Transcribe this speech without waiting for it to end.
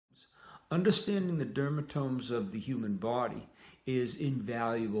Understanding the dermatomes of the human body is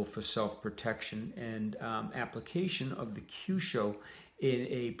invaluable for self-protection and application of the Kyusho in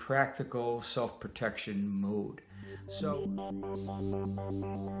a practical self-protection mode. So,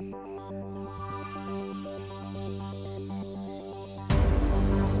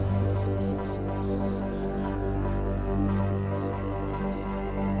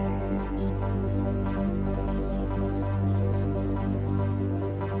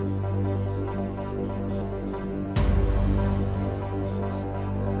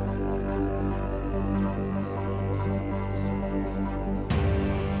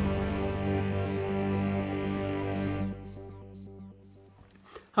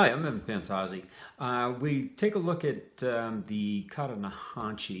 hi, I'm Pantazi. We take a look at the Kata Nai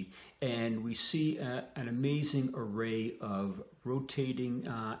Han Chi, and we see an amazing array of rotating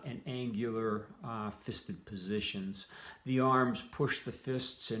and angular fisted positions. The arms push the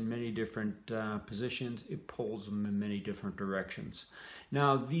fists in many different positions. It pulls them in many different directions.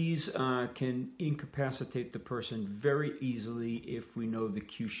 Now, these can incapacitate the person very easily if we know the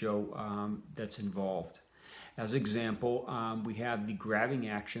Kyusho that's involved. As example, we have the grabbing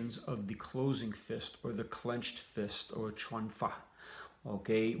actions of the closing fist or the clenched fist or chuanfa.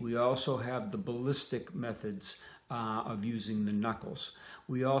 Okay, we also have the ballistic methods of using the knuckles.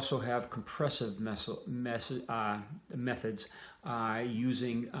 We also have compressive methods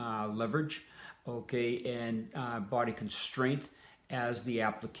using leverage, okay, and body constraint as the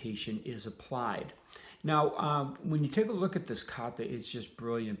application is applied. Now, when you take a look at this kata, it's just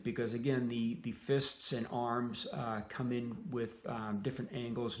brilliant because, again, the fists and arms come in with different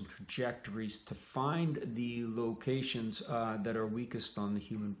angles and trajectories to find the locations that are weakest on the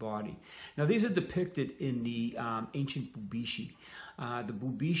human body. Now, these are depicted in the ancient bubishi. The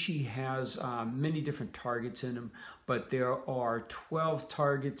bubishi has many different targets in them, but there are 12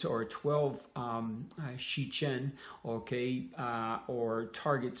 targets or 12 shichen, okay, or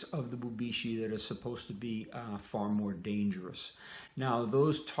targets of the bubishi that are supposed to be far more dangerous. Now,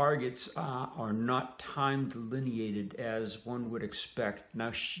 those targets are not time delineated as one would expect. Now,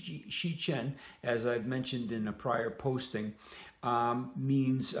 shichen, as I've mentioned in a prior posting,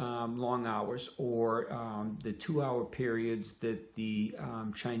 means long hours, or the 2-hour periods that the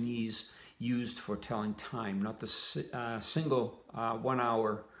Chinese used for telling time, not the single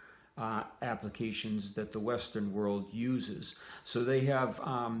 1-hour applications that the Western world uses. So they have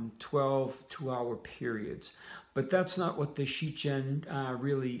 12 2-hour periods. But that's not what the shichen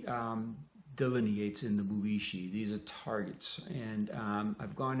really delineates in the bubishi. These are targets. And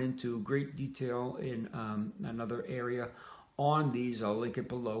I've gone into great detail in another area on these. I'll link it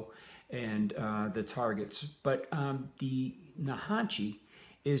below, and the targets. But the Nai Han Chi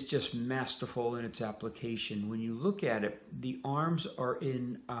is just masterful in its application. When you look at it, the arms are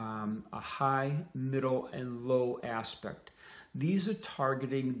in a high, middle, and low aspect. These are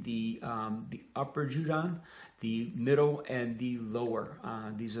targeting the upper judan, the middle, and the lower.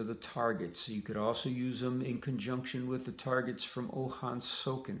 These are the targets. You could also use them in conjunction with the targets from Ohan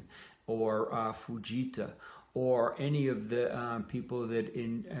Soken or Fujita, or any of the people that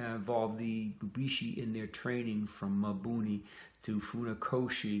involve the bubishi in their training, from Mabuni to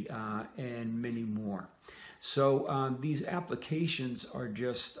Funakoshi and many more. So these applications are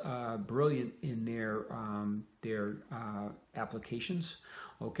just brilliant in their applications,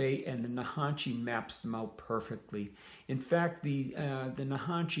 okay, and the Nai Han Chi maps them out perfectly. In fact, the Nai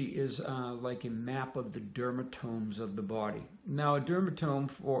Han Chi is like a map of the dermatomes of the body. Now, a dermatome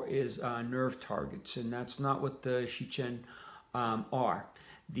is nerve targets, and that's not what the shichen are.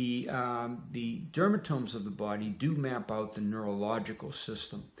 The dermatomes of the body do map out the neurological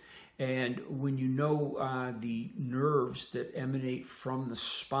system. And when you know the nerves that emanate from the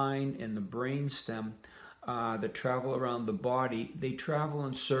spine and the brainstem that travel around the body, they travel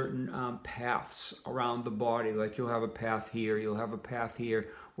in certain paths around the body. Like you'll have a path here, you'll have a path here,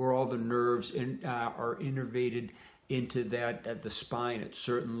 where all the nerves are innervated into that at the spine at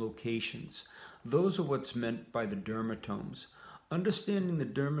certain locations. Those are what's meant by the dermatomes. Understanding the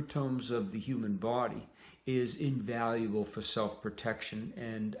dermatomes of the human body is invaluable for self-protection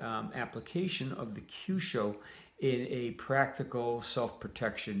and application of the Kyusho in a practical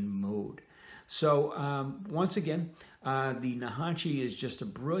self-protection mode. So once again, the Nai Han Chi is just a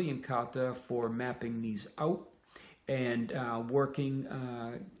brilliant kata for mapping these out and working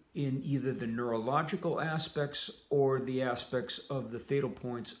in either the neurological aspects or the aspects of the fatal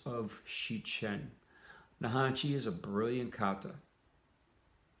points of shichen. Nai Han Chi is a brilliant kata.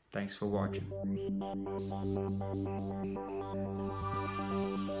 Thanks for watching.